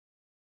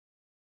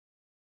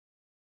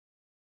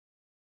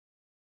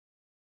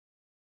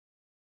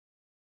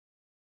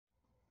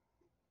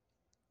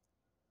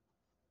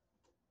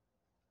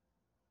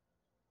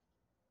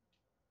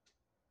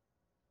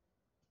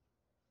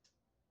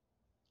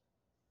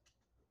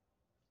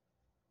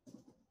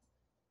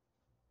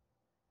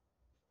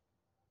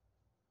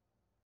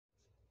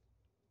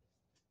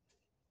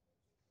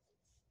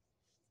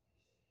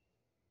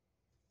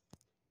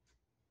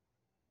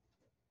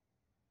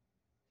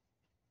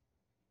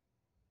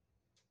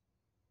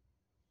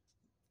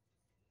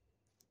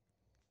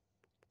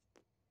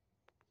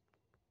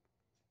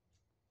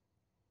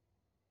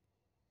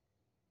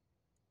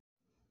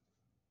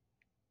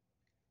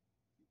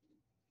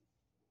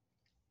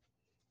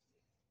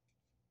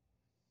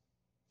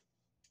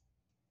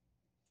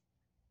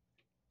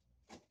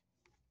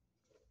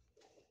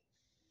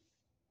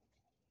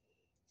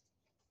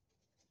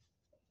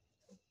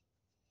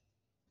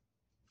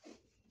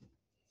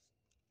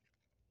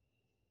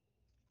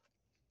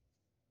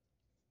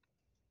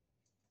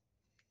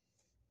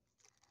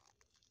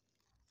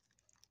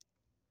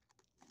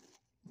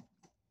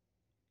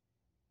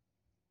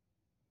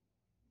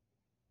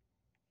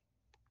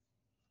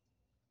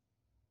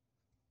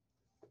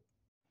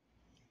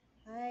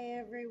Hi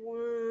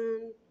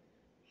everyone.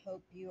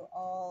 Hope you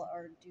all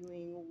are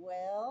doing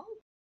well.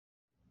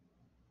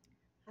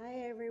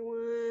 Hi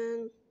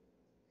everyone.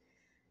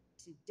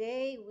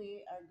 Today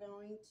we are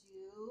going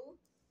to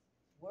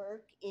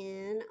work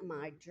in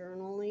my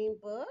journaling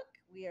book.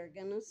 We are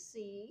going to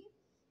see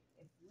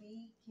if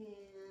we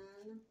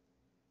can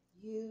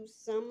use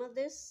some of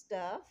this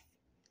stuff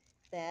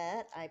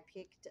that I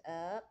picked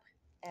up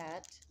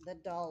at the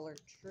Dollar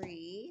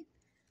Tree.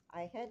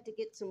 I had to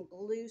get some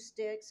glue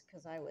sticks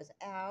because I was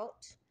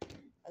out.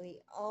 We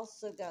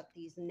also got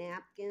these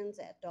napkins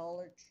at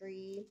Dollar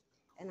Tree,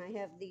 and I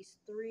have these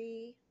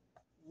three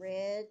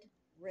red,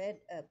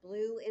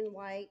 blue and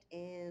white,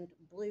 and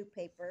blue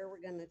paper.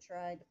 We're going to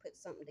try to put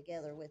something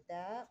together with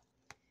that.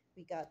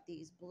 We got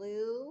these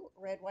blue,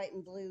 red, white,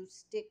 and blue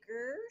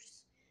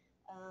stickers.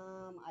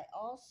 I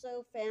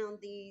also found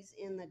these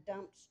in the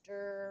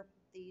dumpster,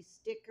 these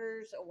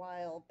stickers, a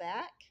while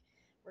back.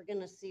 We're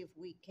going to see if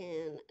we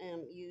can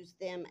use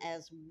them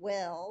as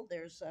well.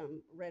 There's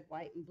red,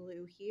 white, and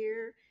blue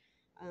here.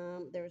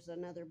 There's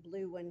another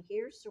blue one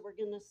here. So we're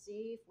going to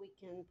see if we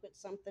can put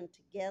something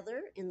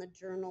together in the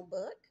journal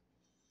book.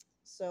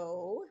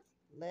 So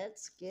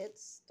let's get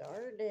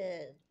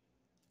started.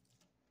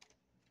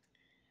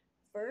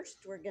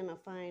 First, we're going to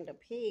find a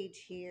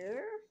page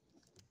here.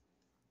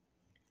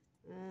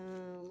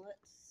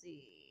 Let's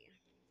see.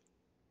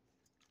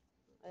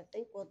 I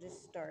think we'll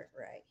just start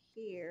right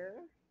here.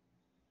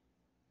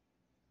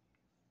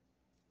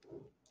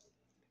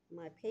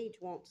 My page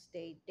won't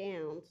stay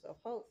down, so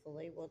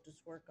hopefully we'll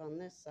just work on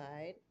this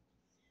side.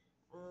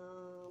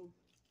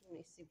 Let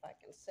me see if I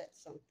can set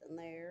something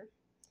there.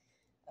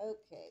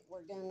 Okay,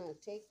 we're gonna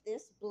take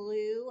this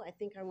blue. I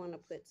think I want to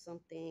put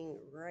something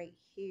right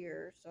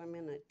here, so I'm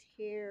gonna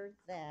tear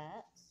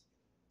that.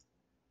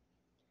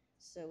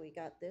 So we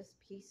got this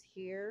piece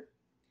here.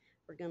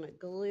 We're gonna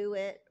glue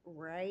it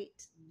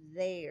right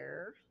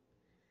there.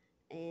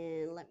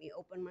 And let me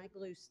open my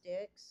glue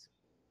sticks.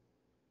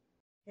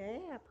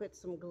 Okay, I put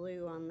some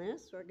glue on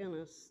this. We're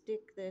gonna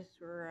stick this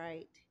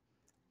right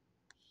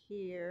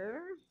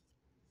here.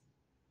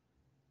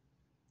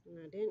 And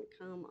I didn't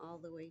come all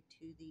the way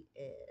to the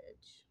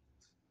edge.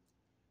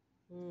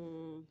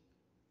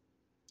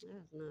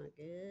 That's not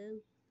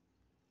good.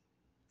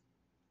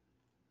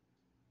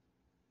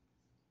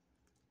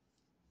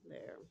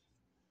 There.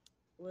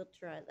 We'll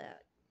try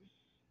that.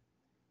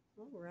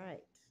 All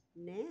right.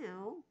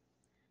 Now,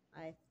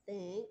 I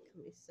think,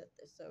 let me set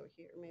this over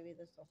here. Maybe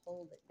this will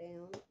hold it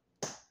down.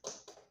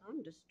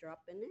 I'm just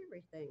dropping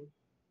everything.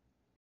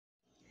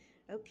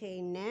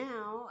 Okay,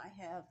 now I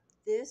have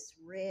this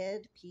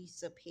red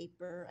piece of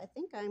paper. I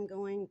think I'm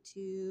going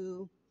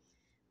to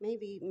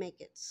maybe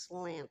make it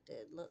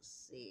slanted. Let's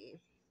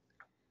see.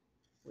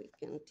 We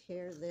can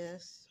tear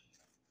this.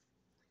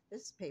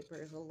 This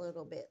paper is a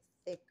little bit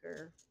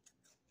thicker.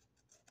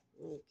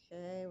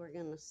 Okay, we're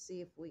going to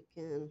see if we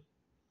can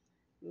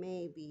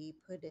maybe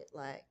put it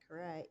like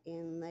right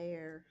in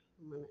there.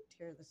 I'm going to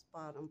tear this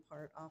bottom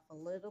part off a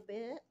little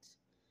bit.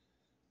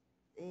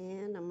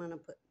 And I'm going to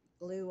put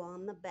glue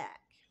on the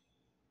back.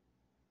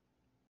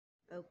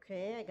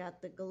 Okay, I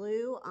got the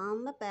glue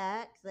on the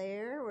back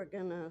there. We're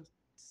going to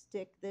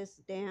stick this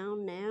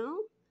down now.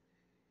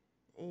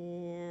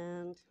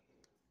 And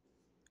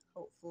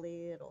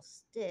hopefully it'll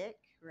stick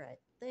right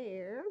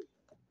there.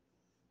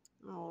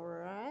 All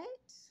right,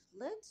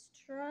 let's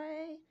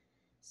try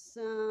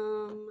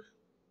some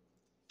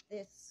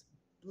this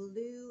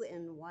blue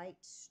and white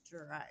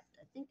striped.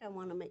 I think I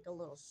want to make a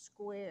little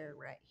square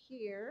right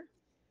here.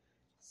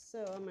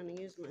 So I'm going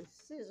to use my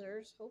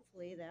scissors.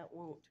 Hopefully that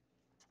won't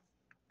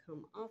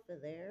come off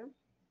of there.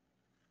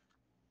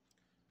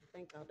 I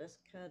think I'll just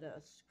cut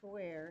a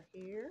square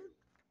here.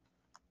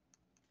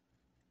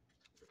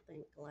 I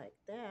think like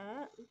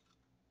that.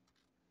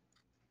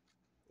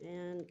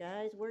 And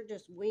guys, we're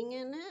just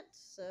winging it.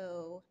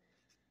 So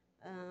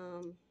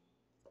we're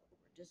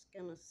just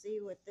going to see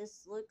what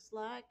this looks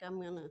like. I'm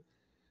going to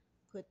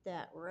put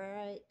that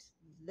right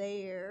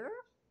there.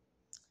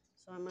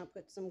 So I'm going to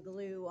put some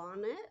glue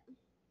on it.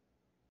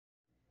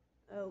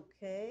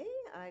 Okay,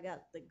 I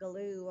got the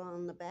glue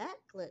on the back.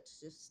 Let's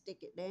just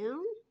stick it down.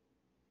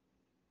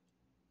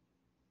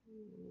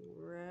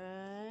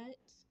 Right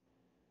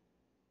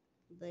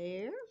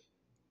there.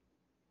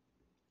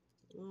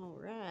 All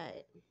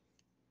right.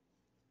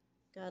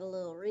 Got a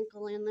little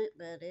wrinkle in it,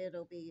 but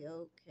it'll be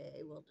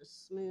okay. We'll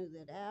just smooth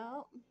it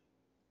out.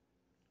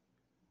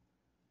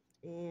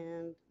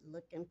 And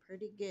looking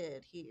pretty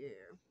good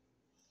here.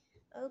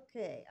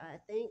 Okay, I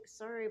think,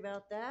 sorry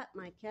about that.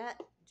 My cat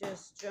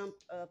just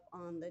jumped up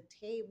on the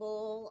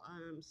table.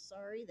 I'm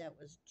sorry, that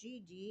was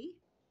Gigi.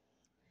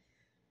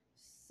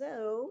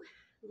 So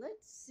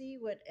let's see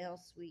what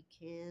else we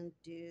can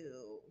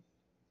do.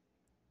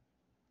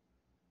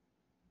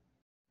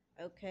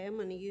 Okay, I'm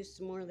going to use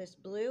some more of this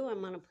blue. I'm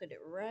going to put it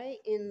right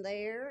in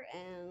there,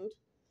 and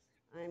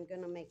I'm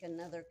going to make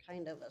another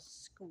kind of a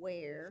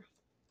square,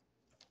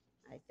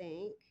 I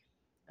think.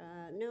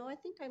 No, I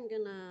think I'm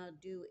going to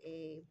do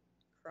a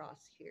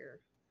cross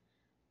here.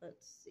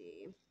 Let's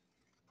see.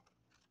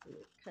 I'm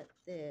going to cut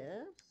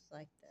this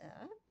like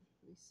that.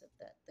 Let me set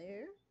that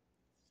there.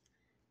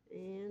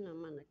 And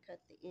I'm going to cut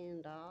the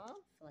end off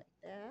like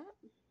that.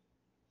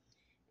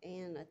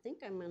 And I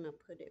think I'm going to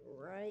put it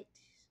right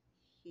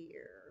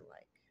here,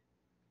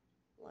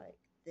 like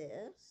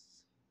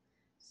this.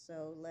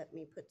 So let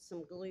me put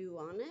some glue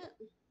on it.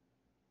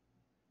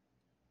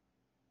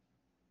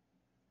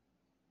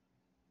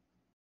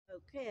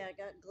 Okay, I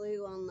got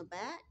glue on the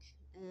back,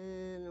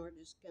 and we're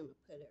just going to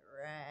put it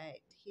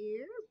right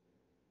here.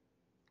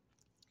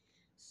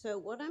 So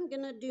what I'm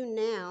going to do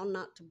now,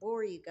 not to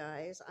bore you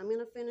guys, I'm going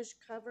to finish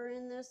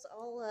covering this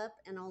all up,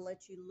 and I'll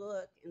let you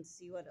look and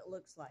see what it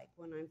looks like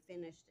when I'm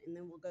finished, and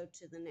then we'll go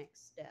to the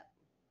next step.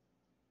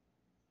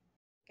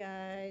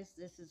 Guys,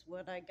 this is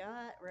what I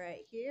got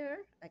right here.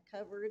 I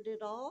covered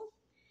it all.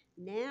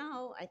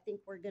 Now I think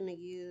we're going to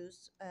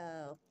use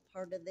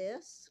part of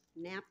this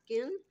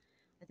napkin.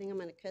 I think I'm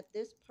going to cut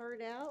this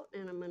part out,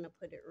 and I'm going to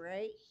put it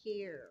right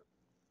here.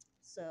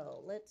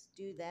 So let's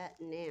do that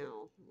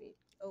now. Let me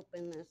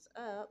open this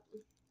up.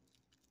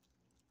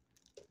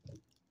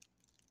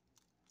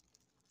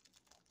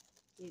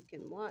 You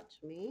can watch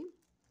me.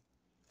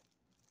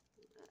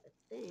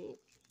 I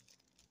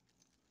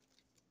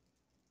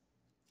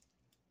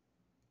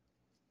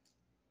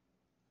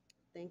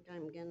think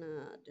I'm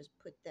gonna just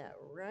put that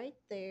right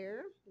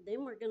there.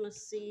 Then we're gonna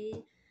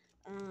see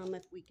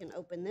if we can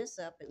open this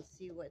up and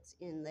see what's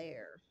in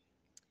there.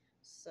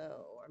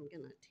 So I'm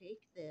gonna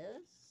take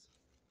this,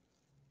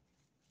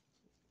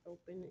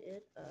 open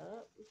it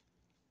up.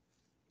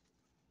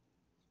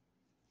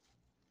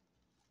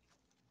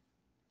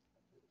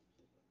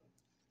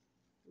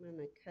 I'm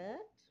gonna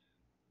cut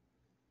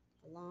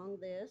along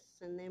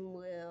this, and then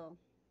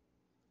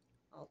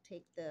I'll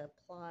take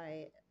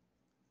apply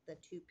the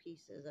two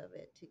pieces of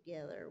it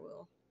together.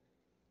 We'll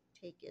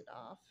take it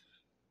off.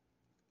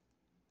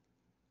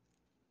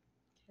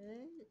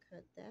 Okay,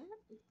 cut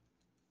that.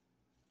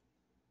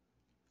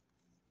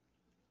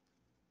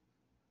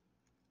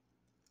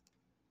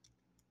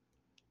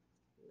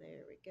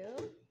 There we go.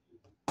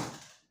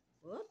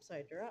 Whoops,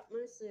 I dropped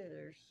my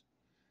scissors.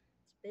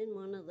 It's been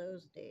one of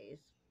those days.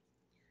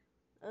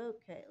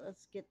 Okay,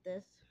 let's get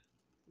this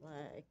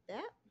like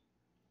that.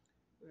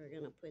 We're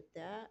going to put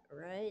that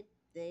right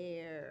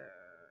there.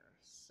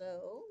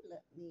 So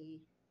let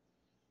me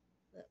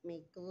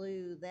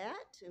glue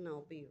that, and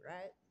I'll be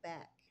right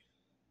back.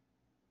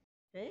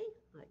 Okay,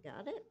 I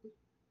got it.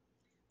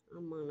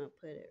 I'm going to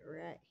put it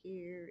right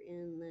here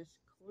in this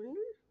corner.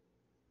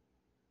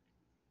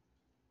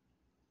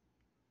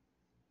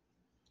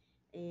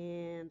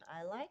 And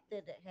I like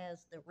that it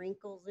has the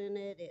wrinkles in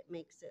it. It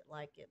makes it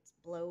like it's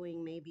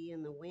blowing maybe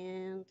in the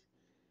wind.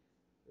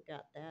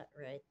 Got that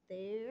right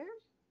there.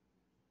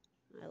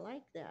 I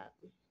like that.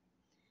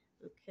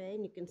 Okay,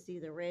 and you can see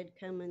the red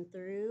coming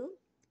through.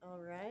 All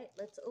right,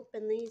 let's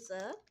open these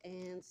up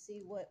and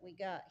see what we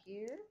got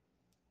here.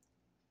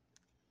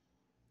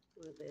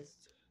 We'll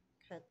just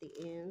cut the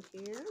ends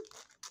here,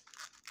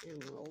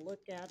 and we'll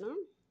look at them.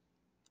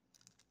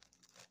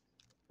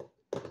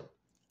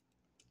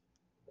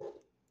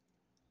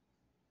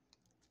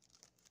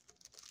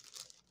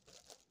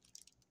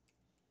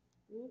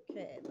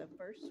 Okay, the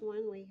first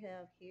one we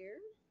have here,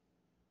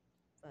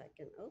 if I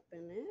can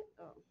open it.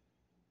 Oh,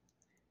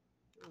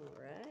 all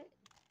right.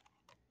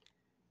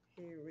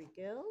 Here we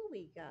go.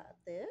 We got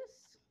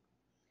this.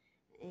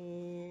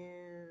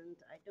 And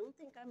I don't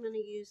think I'm going to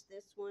use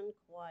this one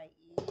quite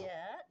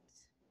yet.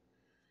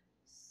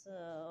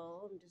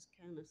 So I'm just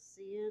kind of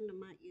seeing. I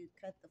might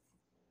cut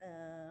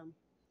the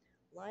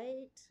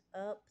light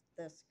up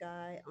the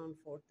sky on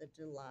 4th of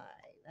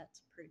July.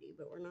 That's pretty,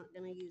 but we're not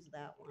going to use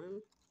that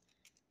one.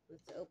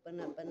 Let's open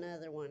up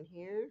another one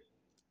here.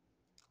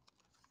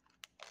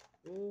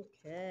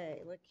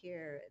 Okay, look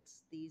here.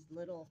 It's these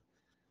little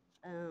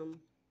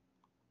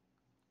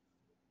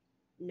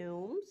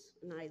gnomes,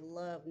 and I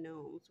love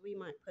gnomes. We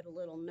might put a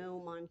little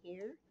gnome on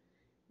here.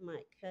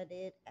 Might cut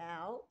it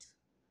out.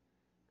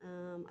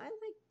 I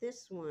like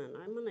this one.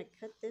 I'm going to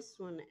cut this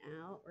one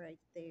out right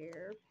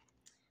there.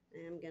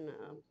 And I'm going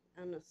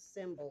to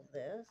unassemble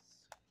this.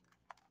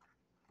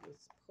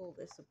 Let's pull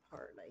this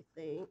apart, I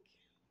think.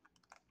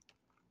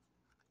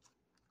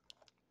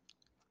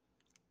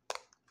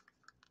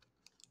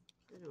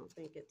 I don't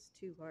think it's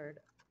too hard.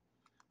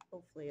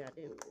 Hopefully I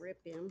didn't rip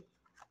him.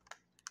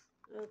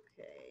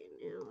 Okay,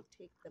 now I'll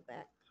take the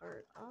back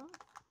part off.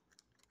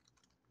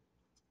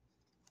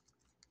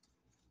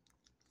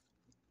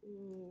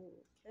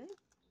 Okay.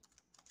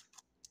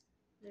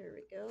 There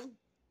we go.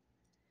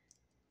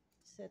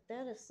 Set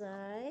that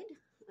aside.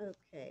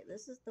 Okay,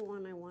 this is the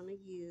one I want to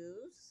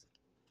use.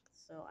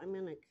 So I'm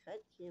going to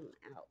cut him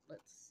out.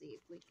 Let's see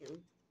if we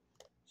can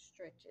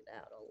stretch it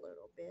out a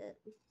little bit.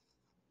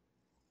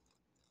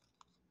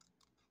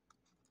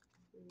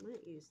 We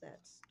might use that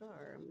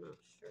star. I'm not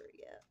sure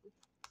yet.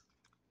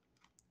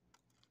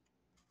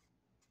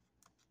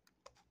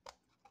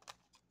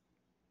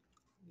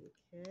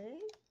 Okay.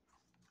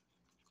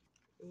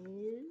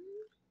 And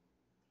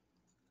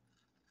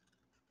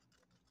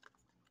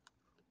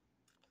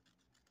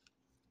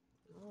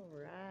all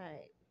right.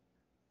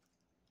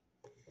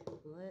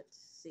 let's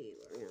see,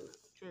 we're going to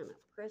kind of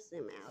press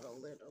him out a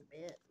little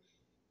bit.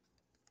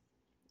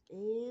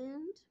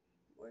 And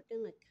we're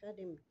going to cut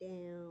him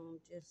down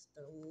just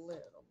a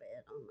little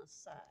bit on the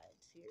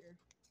sides here.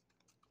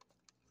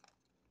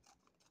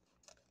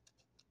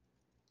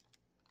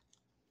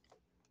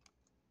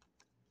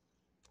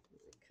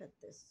 Cut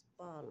this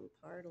bottom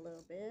part a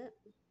little bit.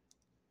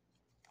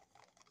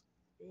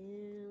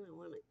 And I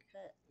want to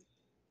cut,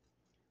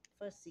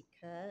 fussy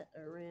cut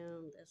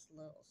around this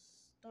little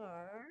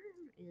star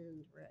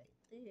and right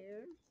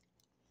there,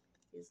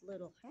 his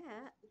little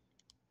hat.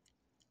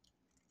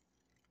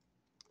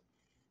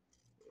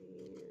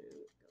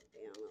 And go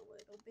down a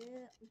little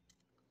bit.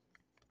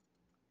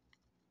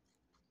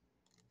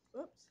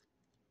 Whoops,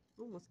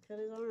 almost cut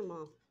his arm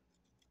off.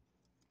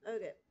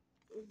 Okay.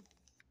 I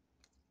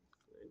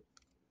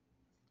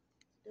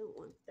don't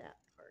want that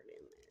part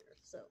in there.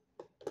 So,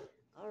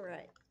 all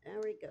right,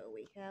 there we go.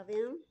 We have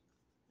him.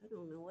 I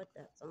don't know what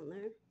that's on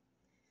there.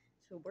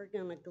 So we're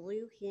going to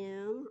glue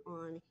him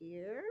on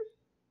here.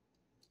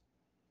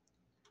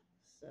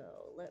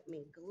 So let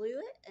me glue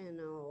it and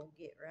I'll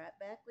get right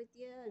back with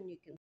you and you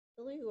can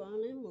glue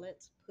on him.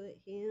 Let's put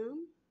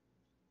him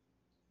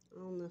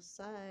on the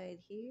side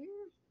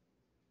here.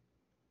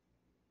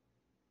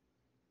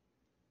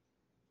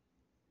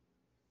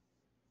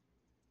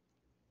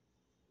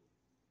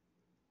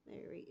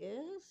 There he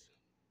is.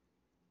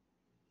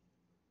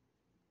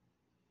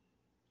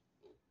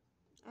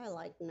 I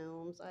like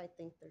gnomes. I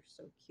think they're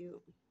so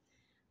cute.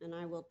 And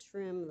I will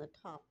trim the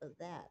top of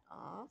that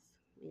off.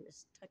 Let me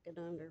just tuck it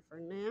under for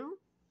now.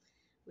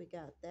 We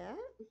got that.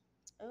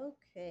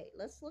 Okay,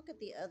 let's look at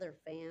the other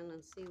fan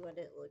and see what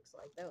it looks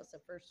like. That was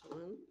the first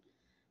one.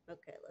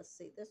 Okay, let's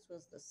see. This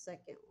was the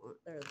second one,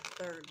 or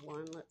the third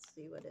one. Let's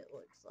see what it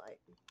looks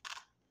like.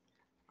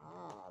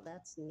 Ah,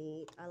 that's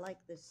neat. I like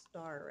this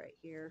star right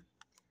here.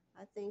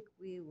 I think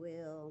we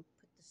will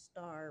put the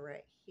star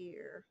right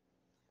here.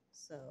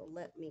 So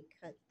let me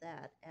cut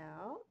that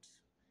out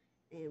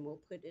and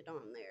we'll put it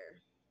on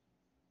there.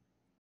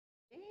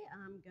 Okay,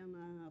 I'm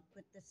gonna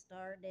put the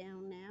star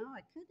down now.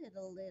 I cut it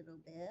a little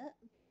bit.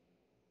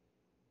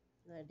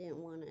 I didn't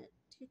want it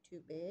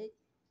too big.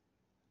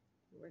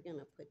 We're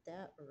gonna put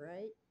that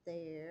right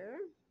there.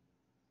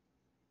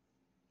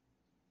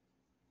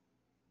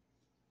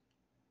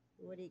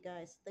 What do you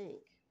guys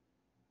think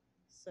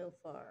so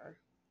far?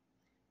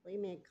 Leave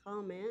me a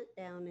comment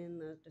down in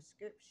the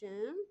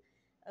description.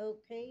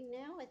 Okay,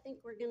 now I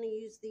think we're going to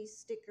use these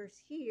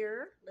stickers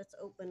here. Let's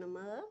open them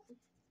up.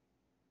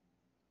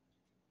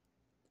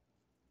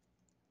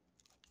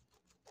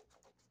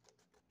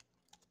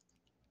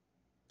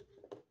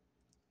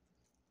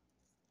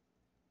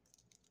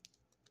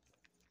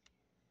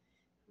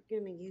 We're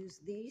going to use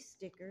these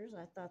stickers.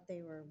 I thought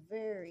they were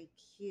very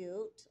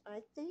cute.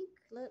 I think,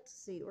 let's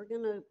see, we're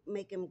going to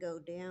make them go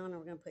down. And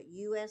we're going to put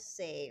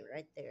USA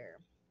right there.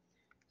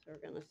 So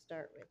we're going to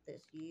start with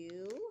this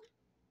U.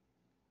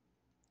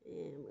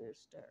 And we're going to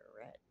start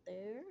right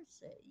there.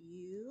 Say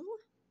U.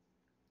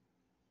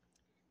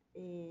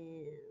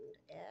 And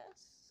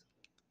S.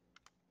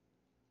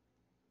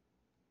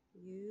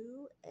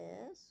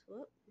 U-S,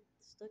 whoop,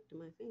 stuck to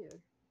my finger.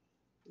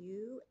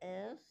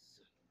 U-S-A.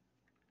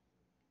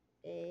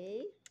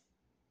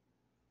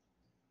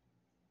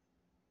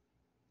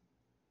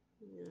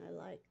 I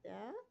like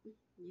that.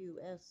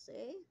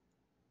 USA.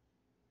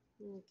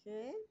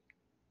 Okay.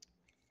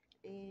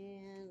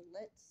 And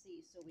let's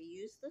see. So we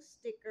use the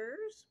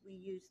stickers, we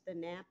use the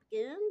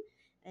napkin,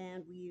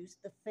 and we use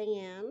the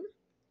fan.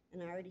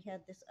 And I already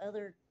had this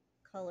other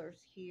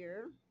colors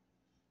here.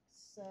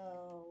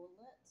 So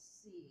let's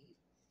see.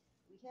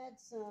 We had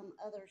some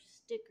other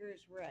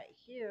stickers right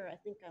here. I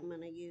think I'm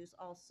going to use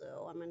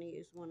also. I'm going to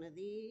use one of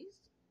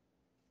these.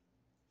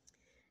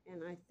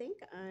 And I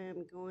think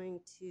I'm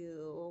going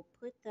to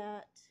put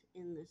that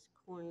in this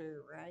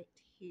corner right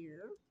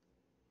here.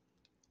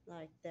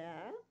 Like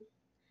that.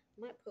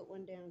 Might put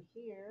one down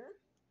here.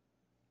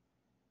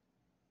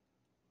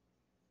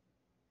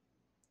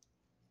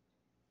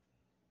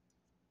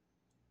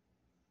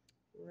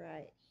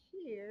 Right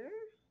here.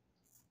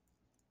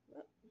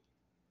 Whoop.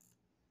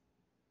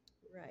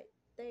 Right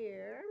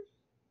there.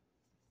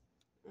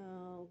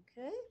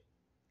 Okay.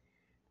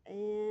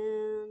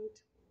 And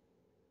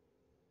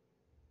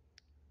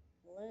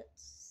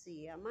let's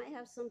see. I might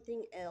have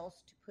something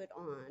else to put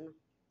on.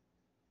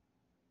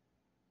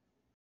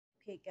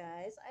 Okay,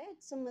 guys, I had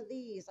some of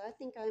these. I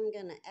think I'm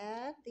going to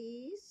add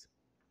these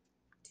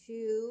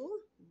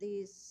to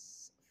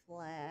this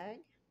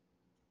flag.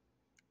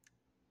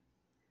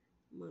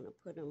 I'm going to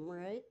put them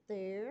right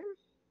there.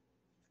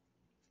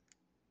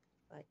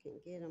 If I can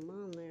get them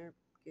on there,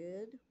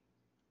 good.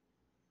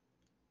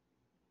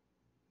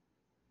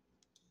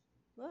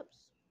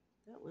 Whoops,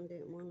 that one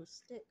didn't want to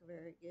stick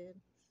very good.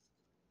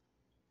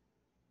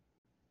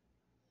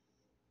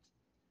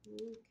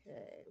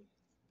 Okay.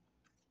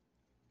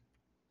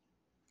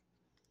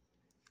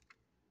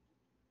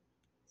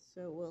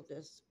 So we'll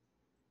just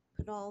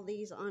put all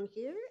these on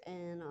here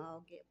and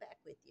I'll get back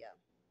with you.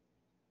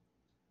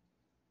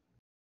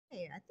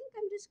 Okay, I think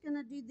I'm just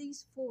gonna do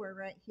these four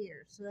right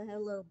here. So I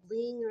have a little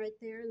bling right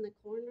there in the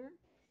corner.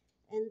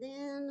 And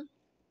then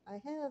I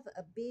have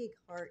a big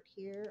heart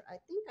here. I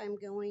think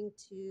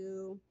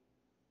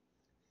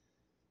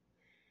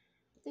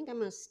I'm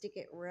gonna stick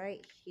it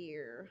right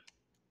here.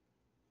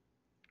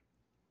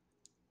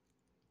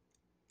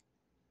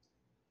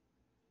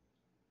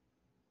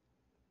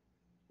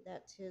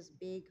 That's his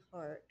big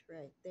heart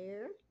right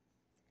there.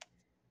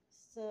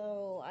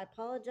 So I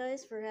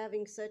apologize for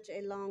having such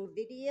a long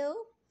video.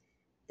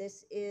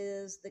 This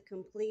is the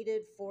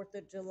completed 4th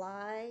of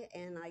July,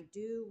 and I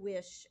do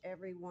wish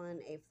everyone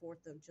a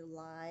 4th of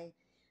July.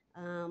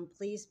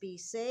 Please be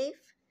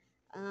safe.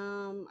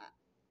 Um,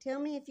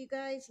 Tell me if you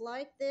guys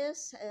like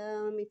this,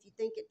 if you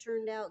think it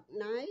turned out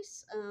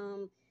nice.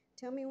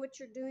 Tell me what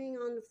you're doing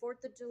on the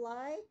 4th of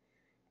July.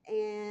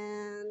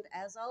 And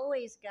as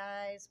always,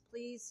 guys,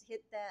 please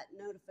hit that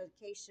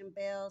notification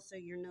bell so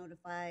you're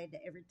notified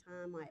every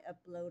time I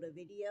upload a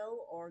video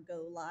or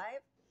go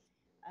live.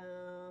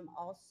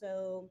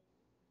 Also,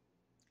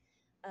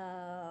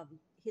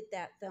 hit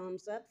that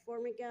thumbs up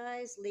for me,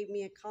 guys. Leave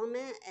me a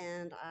comment,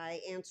 and I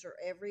answer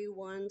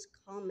everyone's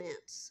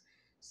comments.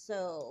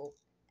 So,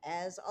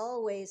 as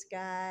always,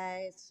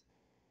 guys,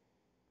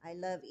 I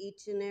love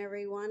each and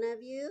every one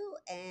of you,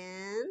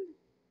 and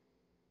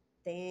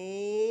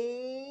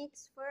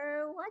thanks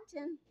for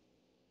watching.